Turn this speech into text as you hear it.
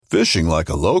Fishing like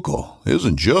a local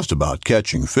isn't just about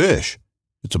catching fish.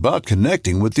 It's about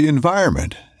connecting with the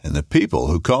environment and the people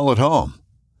who call it home.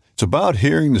 It's about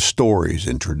hearing the stories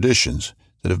and traditions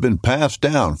that have been passed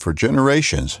down for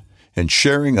generations and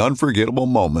sharing unforgettable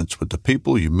moments with the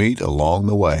people you meet along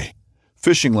the way.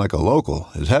 Fishing like a local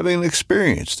is having an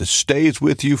experience that stays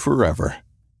with you forever.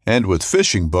 And with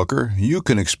Fishing Booker, you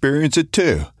can experience it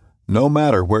too, no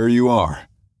matter where you are.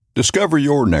 Discover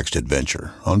your next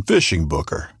adventure on Fishing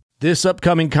Booker. This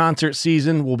upcoming concert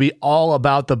season will be all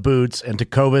about the boots, and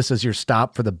Tecovas is your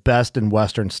stop for the best in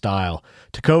Western style.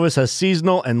 Tecovas has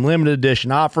seasonal and limited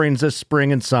edition offerings this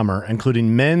spring and summer,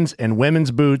 including men's and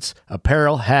women's boots,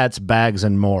 apparel, hats, bags,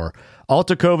 and more. All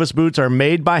Tecovas boots are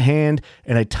made by hand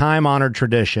in a time-honored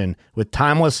tradition with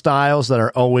timeless styles that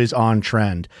are always on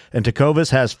trend. And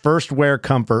Tecovas has first wear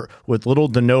comfort with little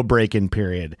to no break-in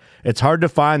period. It's hard to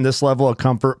find this level of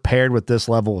comfort paired with this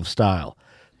level of style.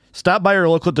 Stop by your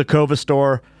local Tecovas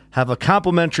store, have a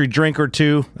complimentary drink or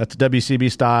two, that's WCB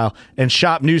style, and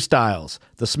shop new styles.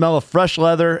 The smell of fresh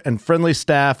leather and friendly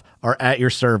staff are at your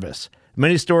service.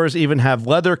 Many stores even have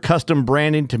leather custom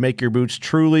branding to make your boots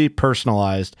truly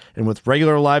personalized. And with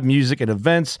regular live music and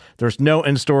events, there's no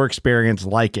in-store experience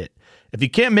like it. If you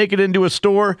can't make it into a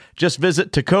store, just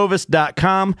visit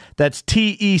tecovas.com. That's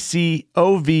TECOVAS.com.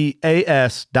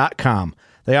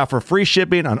 They offer free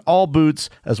shipping on all boots,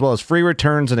 as well as free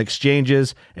returns and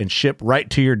exchanges, and ship right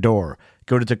to your door.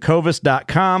 Go to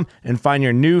tecovas.com and find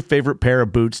your new favorite pair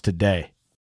of boots today.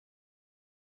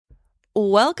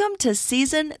 Welcome to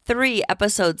Season 3,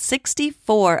 Episode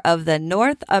 64 of the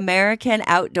North American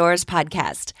Outdoors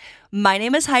Podcast. My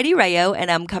name is Heidi Rayo, and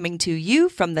I'm coming to you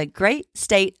from the great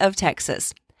state of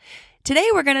Texas. Today,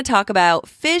 we're going to talk about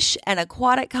fish and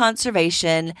aquatic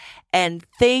conservation and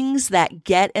things that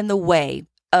get in the way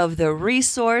of the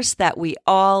resource that we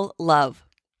all love.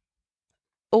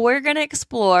 We're going to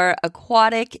explore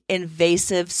aquatic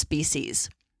invasive species.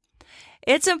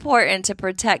 It's important to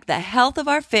protect the health of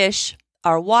our fish,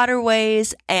 our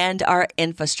waterways, and our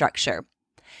infrastructure.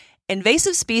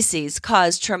 Invasive species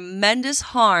cause tremendous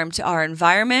harm to our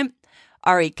environment,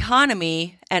 our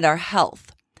economy, and our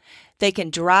health. They can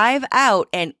drive out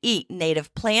and eat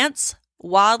native plants,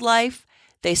 wildlife,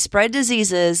 they spread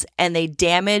diseases, and they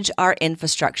damage our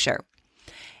infrastructure.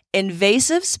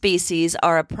 Invasive species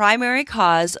are a primary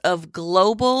cause of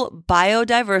global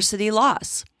biodiversity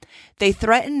loss. They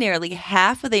threaten nearly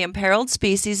half of the imperiled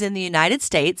species in the United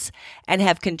States and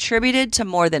have contributed to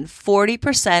more than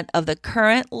 40% of the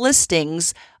current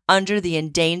listings under the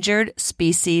Endangered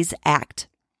Species Act.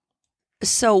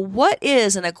 So, what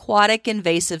is an aquatic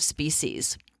invasive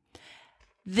species?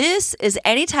 This is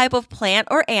any type of plant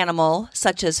or animal,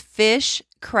 such as fish,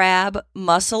 crab,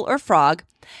 mussel, or frog,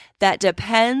 that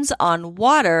depends on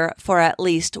water for at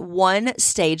least one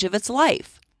stage of its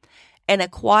life. An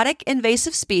aquatic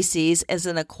invasive species is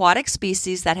an aquatic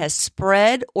species that has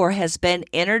spread or has been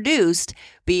introduced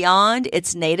beyond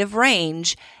its native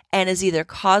range and is either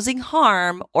causing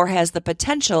harm or has the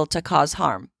potential to cause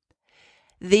harm.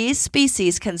 These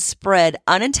species can spread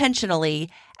unintentionally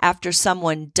after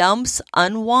someone dumps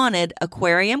unwanted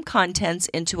aquarium contents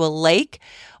into a lake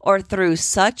or through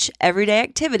such everyday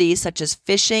activities such as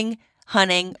fishing,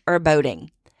 hunting, or boating.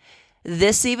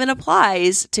 This even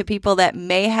applies to people that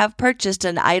may have purchased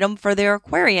an item for their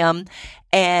aquarium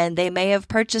and they may have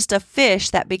purchased a fish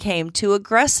that became too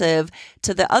aggressive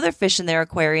to the other fish in their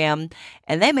aquarium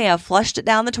and they may have flushed it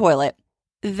down the toilet.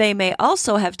 They may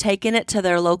also have taken it to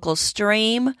their local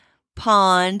stream,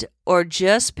 pond, or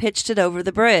just pitched it over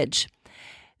the bridge.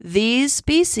 These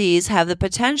species have the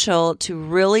potential to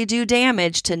really do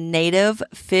damage to native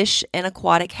fish and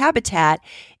aquatic habitat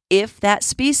if that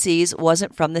species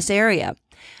wasn't from this area.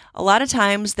 A lot of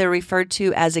times they're referred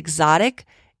to as exotic,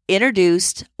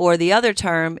 introduced, or the other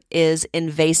term is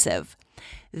invasive.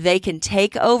 They can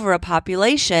take over a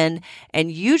population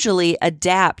and usually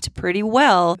adapt pretty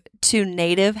well to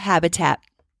native habitat.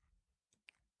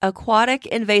 Aquatic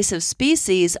invasive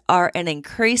species are an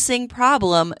increasing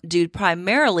problem due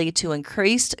primarily to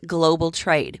increased global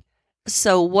trade.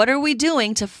 So what are we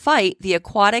doing to fight the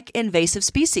aquatic invasive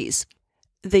species?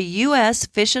 The U.S.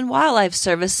 Fish and Wildlife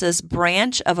Service's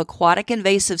branch of aquatic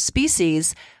invasive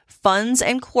species funds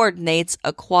and coordinates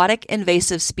aquatic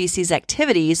invasive species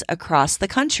activities across the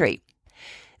country.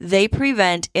 They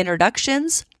prevent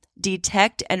introductions,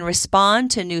 detect and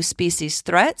respond to new species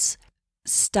threats,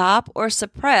 stop or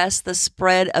suppress the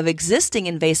spread of existing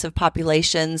invasive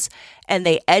populations, and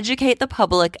they educate the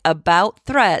public about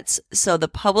threats so the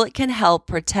public can help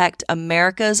protect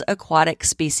America's aquatic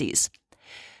species.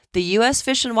 The U.S.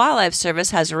 Fish and Wildlife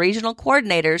Service has regional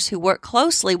coordinators who work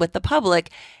closely with the public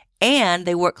and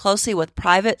they work closely with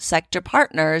private sector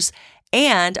partners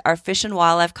and our fish and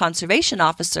wildlife conservation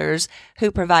officers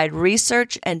who provide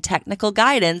research and technical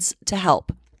guidance to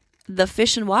help. The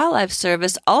Fish and Wildlife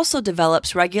Service also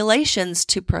develops regulations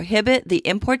to prohibit the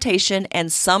importation and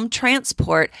some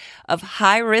transport of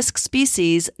high-risk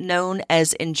species known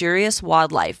as injurious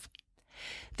wildlife.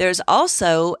 There's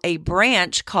also a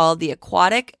branch called the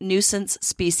Aquatic Nuisance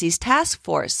Species Task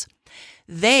Force.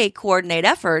 They coordinate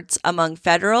efforts among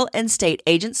federal and state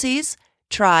agencies,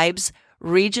 tribes,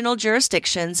 regional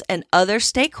jurisdictions, and other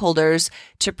stakeholders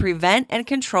to prevent and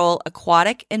control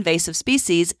aquatic invasive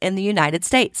species in the United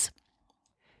States.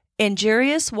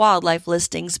 Injurious wildlife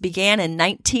listings began in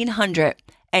 1900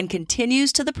 and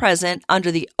continues to the present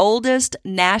under the oldest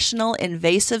national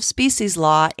invasive species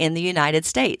law in the United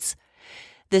States.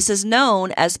 This is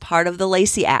known as part of the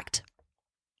Lacey Act.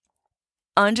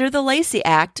 Under the Lacey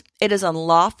Act, it is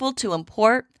unlawful to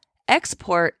import,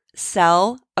 export,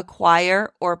 sell,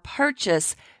 acquire, or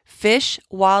purchase fish,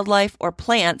 wildlife, or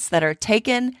plants that are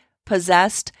taken,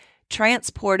 possessed,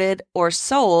 transported, or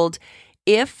sold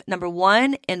if, number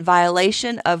one, in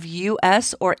violation of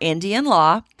U.S. or Indian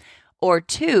law, or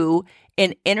two,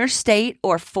 in interstate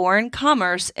or foreign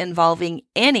commerce involving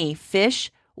any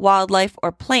fish, wildlife,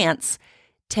 or plants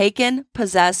taken,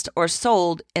 possessed, or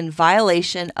sold in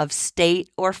violation of state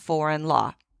or foreign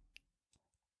law.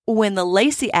 When the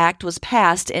Lacey Act was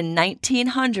passed in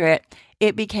 1900,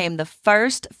 it became the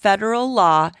first federal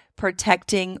law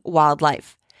protecting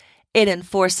wildlife. It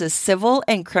enforces civil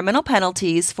and criminal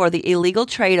penalties for the illegal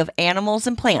trade of animals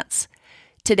and plants.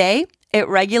 Today, it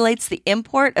regulates the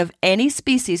import of any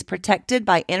species protected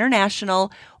by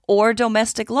international or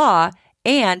domestic law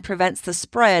and prevents the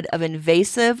spread of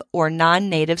invasive or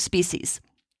non-native species.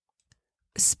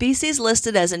 Species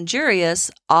listed as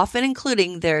injurious, often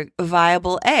including their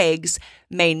viable eggs,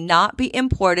 may not be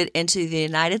imported into the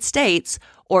United States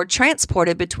or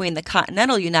transported between the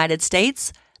continental United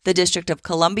States, the District of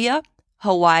Columbia,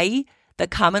 Hawaii, the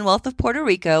Commonwealth of Puerto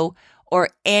Rico, or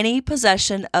any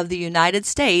possession of the United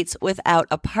States without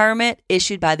a permit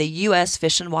issued by the U.S.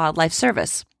 Fish and Wildlife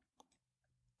Service.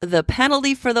 The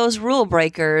penalty for those rule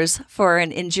breakers for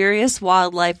an injurious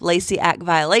wildlife Lacey Act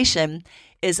violation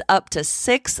is up to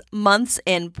 6 months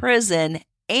in prison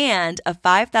and a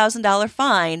 $5,000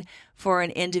 fine for an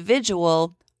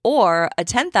individual or a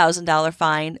 $10,000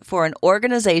 fine for an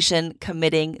organization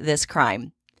committing this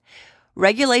crime.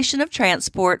 Regulation of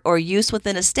transport or use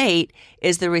within a state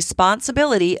is the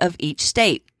responsibility of each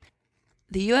state.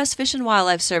 The U.S. Fish and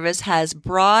Wildlife Service has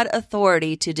broad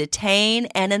authority to detain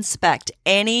and inspect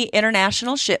any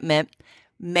international shipment,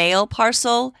 mail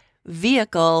parcel,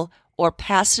 vehicle, or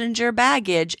passenger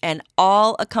baggage and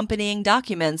all accompanying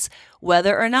documents,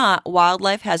 whether or not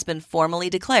wildlife has been formally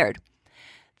declared.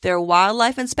 Their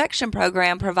wildlife inspection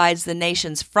program provides the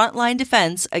nation's frontline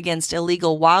defense against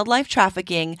illegal wildlife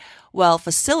trafficking while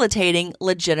facilitating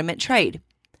legitimate trade.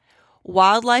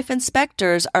 Wildlife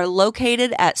inspectors are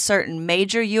located at certain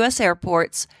major U.S.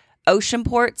 airports, ocean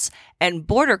ports, and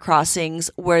border crossings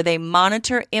where they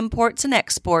monitor imports and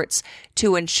exports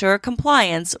to ensure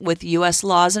compliance with U.S.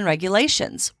 laws and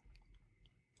regulations.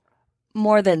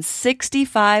 More than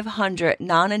 6,500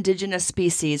 non-indigenous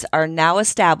species are now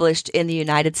established in the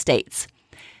United States.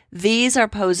 These are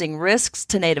posing risks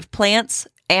to native plants,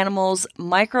 animals,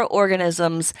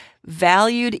 microorganisms,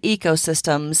 valued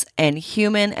ecosystems, and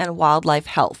human and wildlife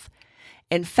health.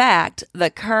 In fact, the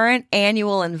current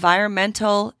annual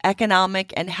environmental,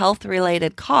 economic, and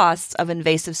health-related costs of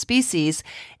invasive species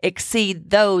exceed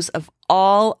those of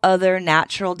all other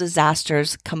natural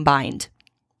disasters combined.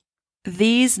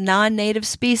 These non-native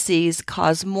species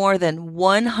cause more than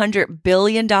 $100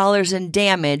 billion in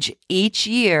damage each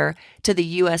year to the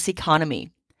U.S.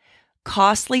 economy.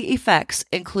 Costly effects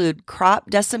include crop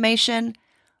decimation,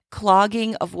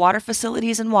 clogging of water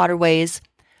facilities and waterways,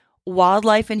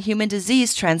 wildlife and human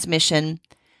disease transmission,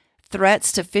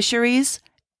 threats to fisheries,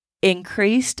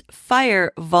 increased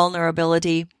fire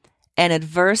vulnerability, and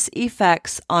adverse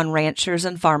effects on ranchers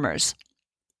and farmers.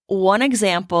 One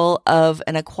example of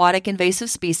an aquatic invasive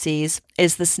species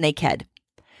is the snakehead.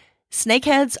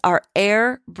 Snakeheads are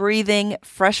air-breathing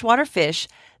freshwater fish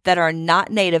that are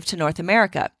not native to North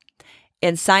America.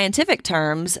 In scientific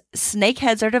terms,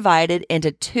 snakeheads are divided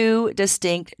into two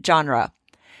distinct genera: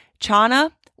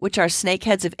 Channa, which are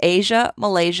snakeheads of Asia,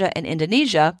 Malaysia, and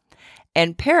Indonesia,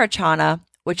 and Parachanna,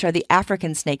 which are the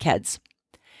African snakeheads.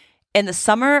 In the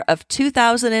summer of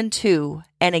 2002,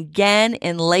 and again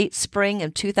in late spring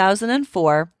of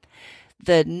 2004,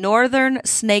 The northern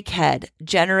snakehead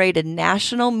generated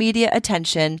national media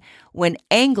attention when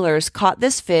anglers caught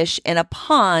this fish in a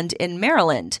pond in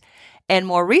Maryland, and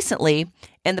more recently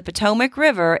in the Potomac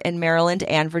River in Maryland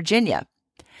and Virginia.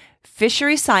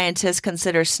 Fishery scientists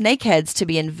consider snakeheads to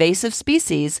be invasive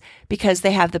species because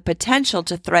they have the potential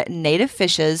to threaten native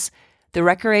fishes, the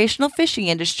recreational fishing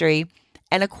industry,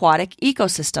 and aquatic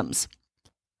ecosystems.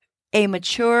 A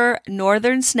mature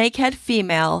northern snakehead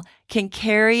female can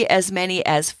carry as many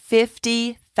as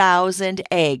 50,000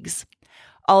 eggs,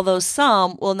 although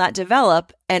some will not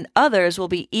develop and others will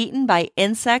be eaten by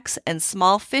insects and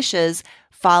small fishes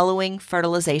following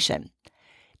fertilization.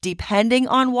 Depending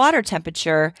on water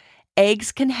temperature,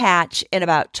 eggs can hatch in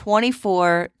about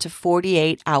 24 to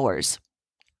 48 hours.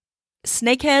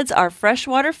 Snakeheads are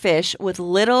freshwater fish with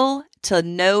little to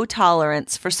no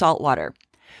tolerance for saltwater.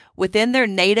 Within their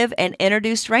native and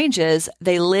introduced ranges,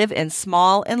 they live in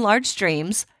small and large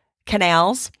streams,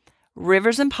 canals,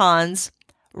 rivers and ponds,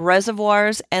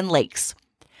 reservoirs, and lakes.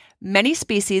 Many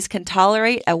species can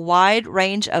tolerate a wide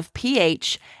range of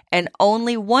pH, and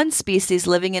only one species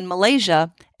living in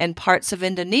Malaysia and parts of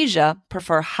Indonesia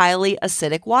prefer highly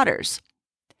acidic waters.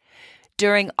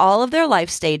 During all of their life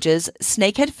stages,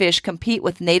 snakehead fish compete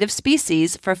with native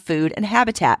species for food and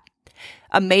habitat.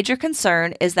 A major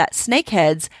concern is that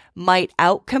snakeheads might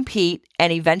outcompete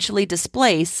and eventually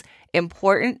displace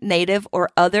important native or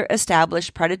other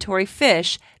established predatory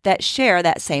fish that share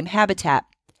that same habitat.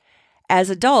 As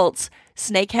adults,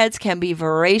 snakeheads can be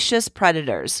voracious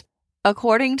predators.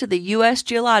 According to the U.S.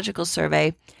 Geological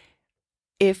Survey,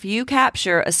 if you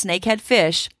capture a snakehead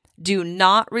fish, do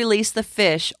not release the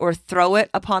fish or throw it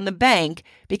upon the bank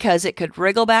because it could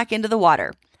wriggle back into the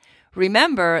water.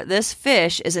 Remember, this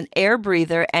fish is an air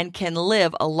breather and can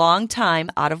live a long time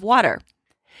out of water.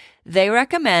 They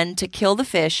recommend to kill the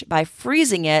fish by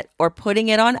freezing it or putting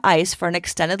it on ice for an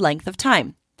extended length of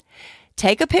time.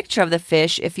 Take a picture of the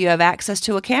fish if you have access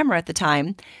to a camera at the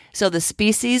time, so the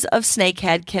species of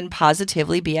snakehead can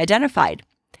positively be identified.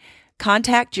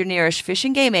 Contact your nearest Fish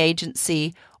and Game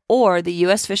agency or the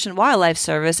U.S. Fish and Wildlife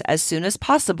Service as soon as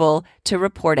possible to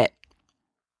report it.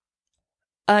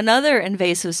 Another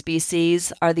invasive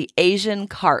species are the Asian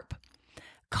carp.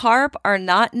 Carp are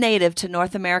not native to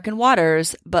North American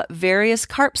waters, but various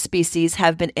carp species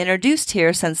have been introduced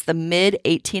here since the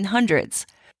mid-1800s,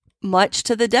 much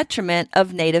to the detriment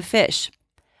of native fish.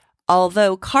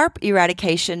 Although carp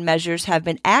eradication measures have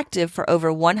been active for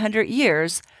over 100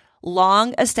 years,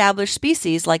 long-established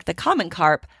species like the common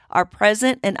carp are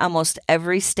present in almost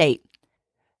every state.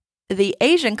 The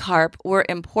Asian carp were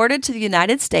imported to the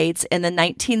United States in the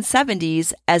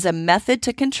 1970s as a method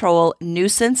to control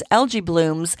nuisance algae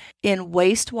blooms in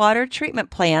wastewater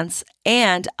treatment plants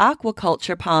and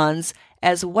aquaculture ponds,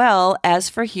 as well as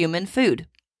for human food.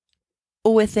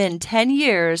 Within 10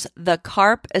 years, the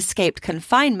carp escaped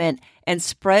confinement and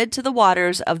spread to the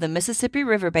waters of the Mississippi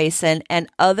River Basin and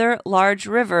other large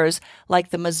rivers like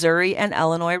the Missouri and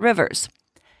Illinois rivers.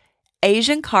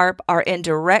 Asian carp are in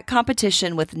direct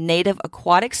competition with native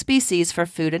aquatic species for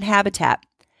food and habitat.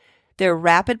 Their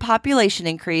rapid population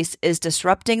increase is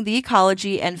disrupting the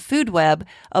ecology and food web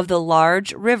of the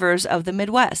large rivers of the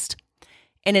Midwest.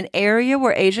 In an area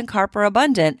where Asian carp are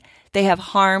abundant, they have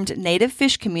harmed native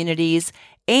fish communities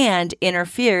and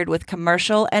interfered with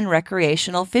commercial and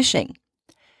recreational fishing.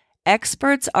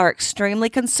 Experts are extremely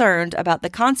concerned about the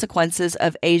consequences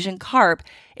of Asian carp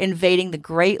invading the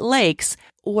Great Lakes,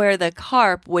 where the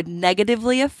carp would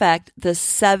negatively affect the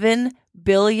 $7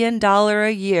 billion a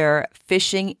year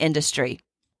fishing industry.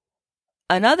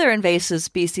 Another invasive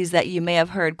species that you may have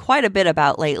heard quite a bit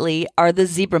about lately are the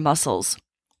zebra mussels.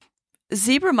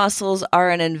 Zebra mussels are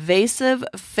an invasive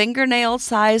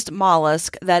fingernail-sized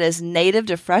mollusk that is native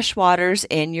to fresh waters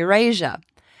in Eurasia.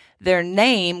 Their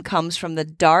name comes from the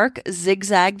dark,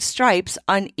 zigzagged stripes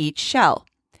on each shell.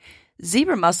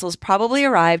 Zebra mussels probably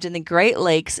arrived in the Great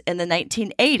Lakes in the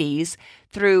 1980s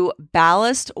through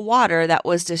ballast water that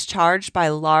was discharged by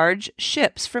large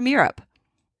ships from Europe.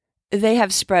 They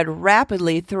have spread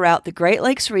rapidly throughout the Great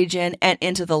Lakes region and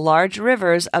into the large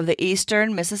rivers of the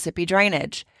eastern Mississippi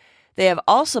drainage. They have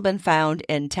also been found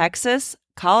in Texas,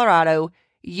 Colorado,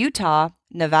 Utah,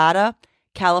 Nevada,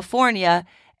 California,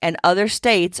 and other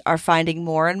states are finding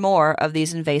more and more of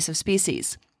these invasive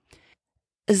species.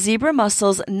 Zebra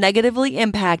mussels negatively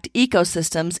impact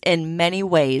ecosystems in many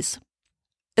ways.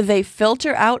 They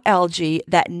filter out algae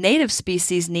that native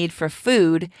species need for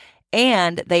food,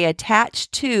 and they attach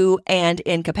to and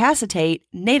incapacitate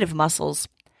native mussels.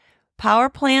 Power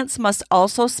plants must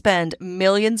also spend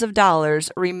millions of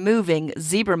dollars removing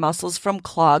zebra mussels from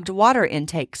clogged water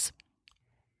intakes.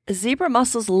 Zebra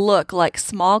mussels look like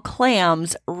small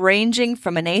clams ranging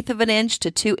from 1/8 of an inch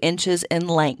to 2 inches in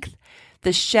length.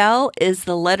 The shell is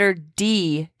the letter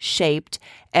D shaped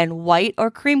and white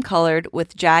or cream colored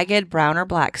with jagged brown or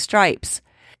black stripes.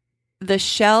 The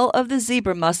shell of the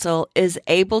zebra mussel is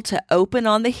able to open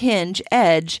on the hinge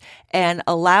edge and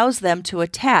allows them to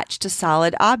attach to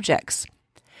solid objects.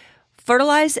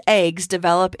 Fertilized eggs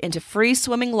develop into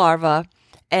free-swimming larvae,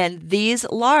 and these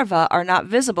larvae are not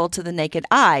visible to the naked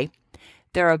eye.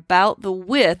 They're about the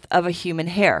width of a human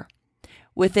hair.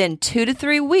 Within 2 to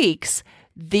 3 weeks,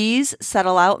 these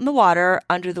settle out in the water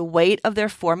under the weight of their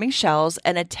forming shells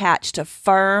and attach to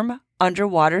firm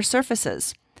underwater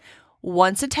surfaces.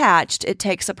 Once attached, it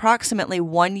takes approximately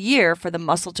 1 year for the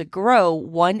mussel to grow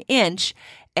 1 inch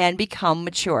and become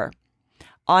mature.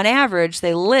 On average,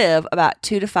 they live about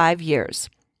 2 to 5 years.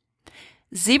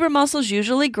 Zebra mussels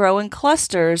usually grow in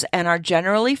clusters and are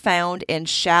generally found in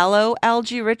shallow,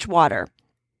 algae-rich water.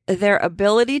 Their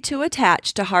ability to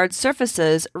attach to hard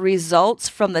surfaces results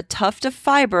from the tuft of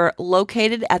fiber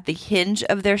located at the hinge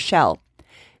of their shell.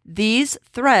 These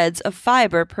threads of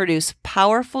fiber produce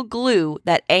powerful glue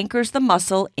that anchors the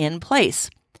mussel in place.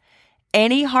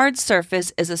 Any hard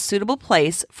surface is a suitable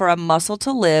place for a mussel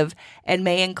to live and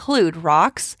may include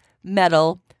rocks,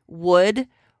 metal, wood,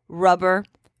 rubber,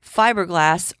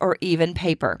 fiberglass, or even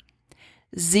paper.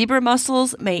 Zebra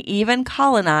mussels may even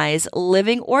colonize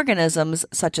living organisms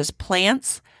such as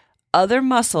plants, other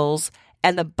mussels,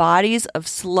 and the bodies of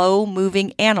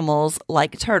slow-moving animals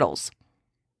like turtles.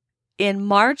 In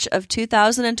March of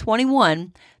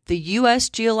 2021, the U.S.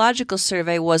 Geological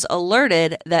Survey was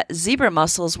alerted that zebra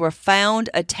mussels were found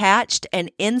attached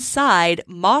and inside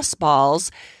moss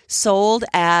balls sold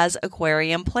as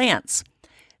aquarium plants.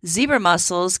 Zebra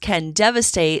mussels can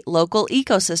devastate local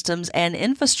ecosystems and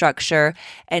infrastructure,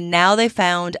 and now they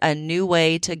found a new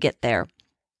way to get there.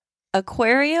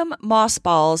 Aquarium moss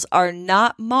balls are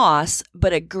not moss,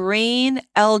 but a green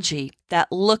algae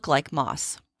that look like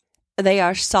moss. They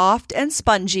are soft and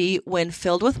spongy when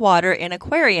filled with water in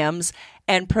aquariums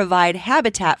and provide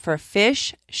habitat for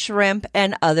fish, shrimp,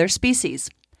 and other species.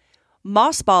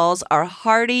 Moss balls are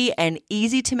hardy and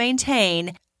easy to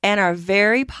maintain and are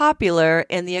very popular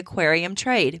in the aquarium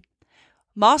trade.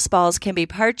 Moss balls can be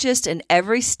purchased in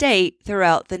every state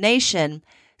throughout the nation,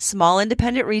 small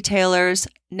independent retailers,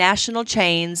 national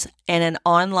chains, and in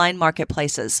online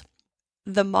marketplaces.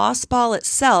 The moss ball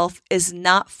itself is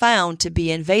not found to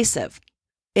be invasive.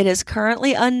 It is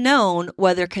currently unknown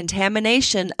whether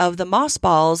contamination of the moss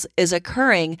balls is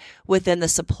occurring within the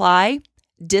supply,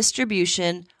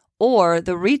 distribution, or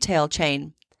the retail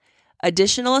chain.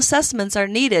 Additional assessments are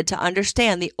needed to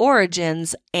understand the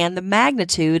origins and the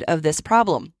magnitude of this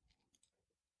problem.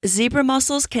 Zebra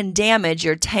mussels can damage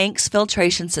your tank's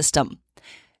filtration system.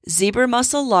 Zebra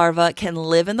mussel larvae can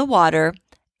live in the water,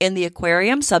 in the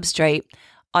aquarium substrate,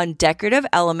 on decorative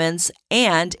elements,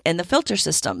 and in the filter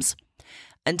systems.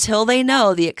 Until they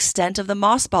know the extent of the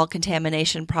moss ball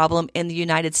contamination problem in the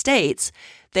United States,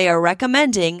 they are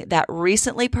recommending that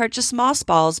recently purchased moss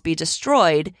balls be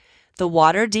destroyed, the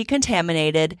water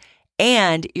decontaminated,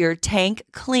 and your tank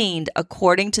cleaned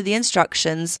according to the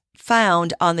instructions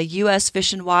found on the U.S.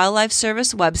 Fish and Wildlife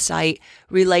Service website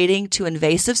relating to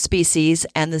invasive species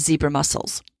and the zebra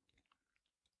mussels.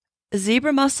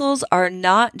 Zebra mussels are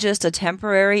not just a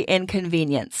temporary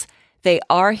inconvenience. They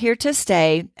are here to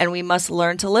stay, and we must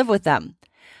learn to live with them.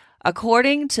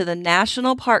 According to the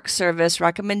National Park Service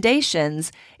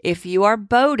recommendations, if you are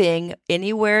boating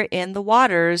anywhere in the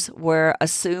waters where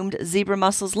assumed zebra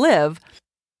mussels live,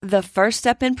 the first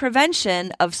step in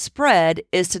prevention of spread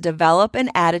is to develop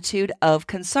an attitude of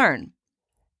concern.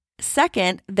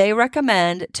 Second, they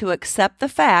recommend to accept the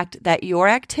fact that your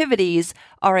activities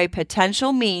are a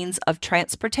potential means of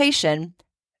transportation.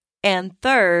 And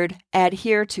third,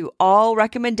 adhere to all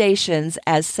recommendations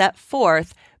as set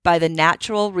forth by the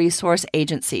natural resource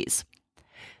agencies.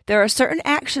 There are certain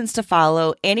actions to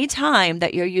follow any time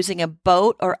that you're using a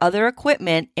boat or other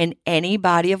equipment in any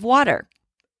body of water.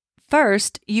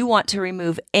 First, you want to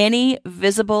remove any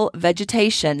visible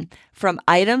vegetation from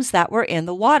items that were in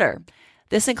the water.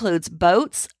 This includes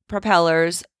boats,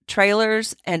 propellers,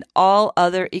 trailers, and all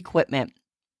other equipment.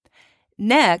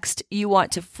 Next, you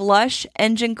want to flush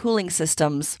engine cooling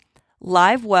systems,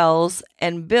 live wells,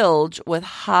 and bilge with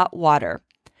hot water.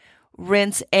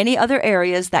 Rinse any other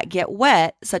areas that get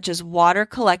wet, such as water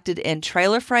collected in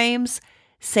trailer frames,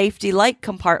 safety light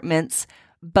compartments,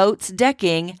 boats'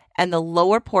 decking, and the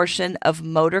lower portion of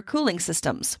motor cooling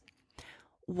systems.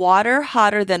 Water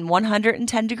hotter than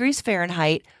 110 degrees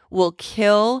Fahrenheit will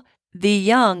kill the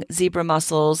young zebra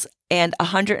mussels and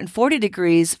 140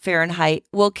 degrees Fahrenheit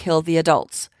will kill the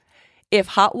adults. If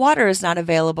hot water is not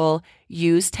available,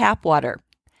 use tap water.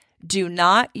 Do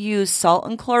not use salt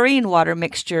and chlorine water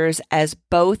mixtures, as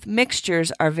both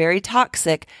mixtures are very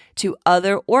toxic to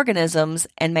other organisms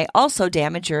and may also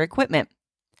damage your equipment.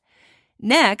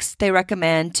 Next, they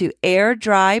recommend to air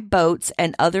dry boats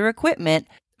and other equipment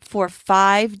for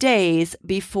 5 days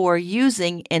before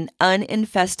using in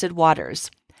uninfested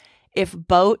waters. If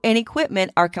boat and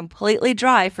equipment are completely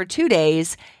dry for 2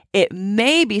 days, it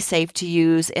may be safe to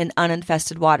use in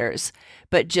uninfested waters.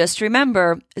 But just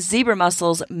remember, zebra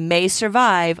mussels may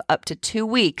survive up to 2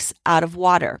 weeks out of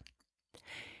water.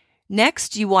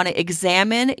 Next, you want to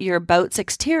examine your boat's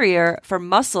exterior for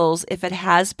mussels if it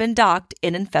has been docked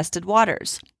in infested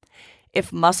waters.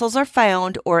 If mussels are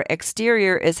found or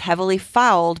exterior is heavily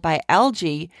fouled by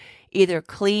algae, either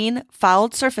clean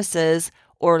fouled surfaces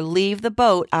or leave the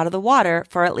boat out of the water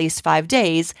for at least 5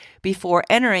 days before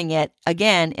entering it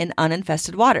again in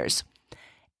uninfested waters.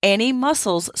 Any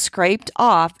mussels scraped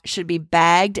off should be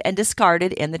bagged and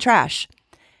discarded in the trash.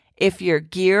 If your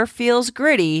gear feels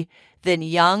gritty, then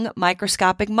young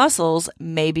microscopic mussels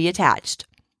may be attached.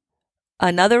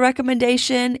 Another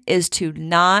recommendation is to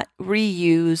not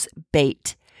reuse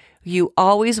bait. You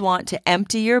always want to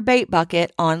empty your bait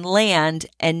bucket on land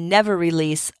and never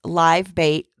release live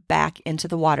bait back into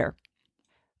the water.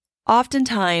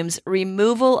 Oftentimes,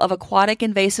 removal of aquatic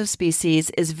invasive species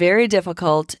is very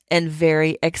difficult and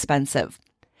very expensive.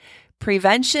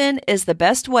 Prevention is the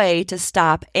best way to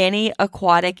stop any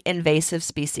aquatic invasive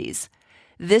species.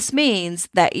 This means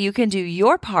that you can do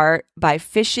your part by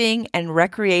fishing and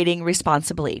recreating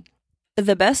responsibly.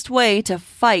 The best way to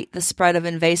fight the spread of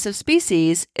invasive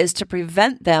species is to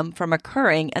prevent them from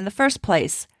occurring in the first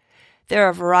place. There are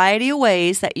a variety of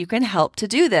ways that you can help to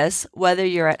do this, whether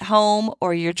you're at home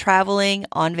or you're traveling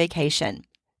on vacation.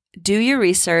 Do your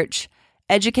research,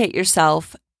 educate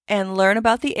yourself, and learn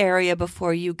about the area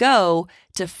before you go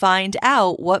to find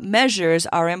out what measures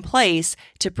are in place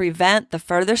to prevent the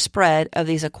further spread of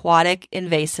these aquatic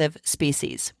invasive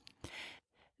species.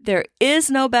 There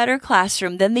is no better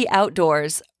classroom than the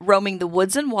outdoors, roaming the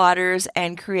woods and waters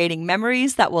and creating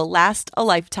memories that will last a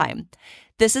lifetime.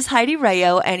 This is Heidi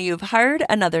Rayo, and you've heard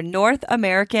another North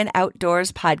American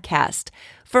Outdoors podcast.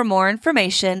 For more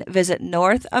information, visit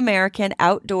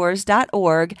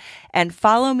NorthAmericanOutdoors.org and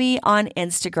follow me on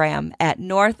Instagram at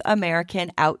North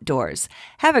American Outdoors.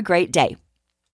 Have a great day.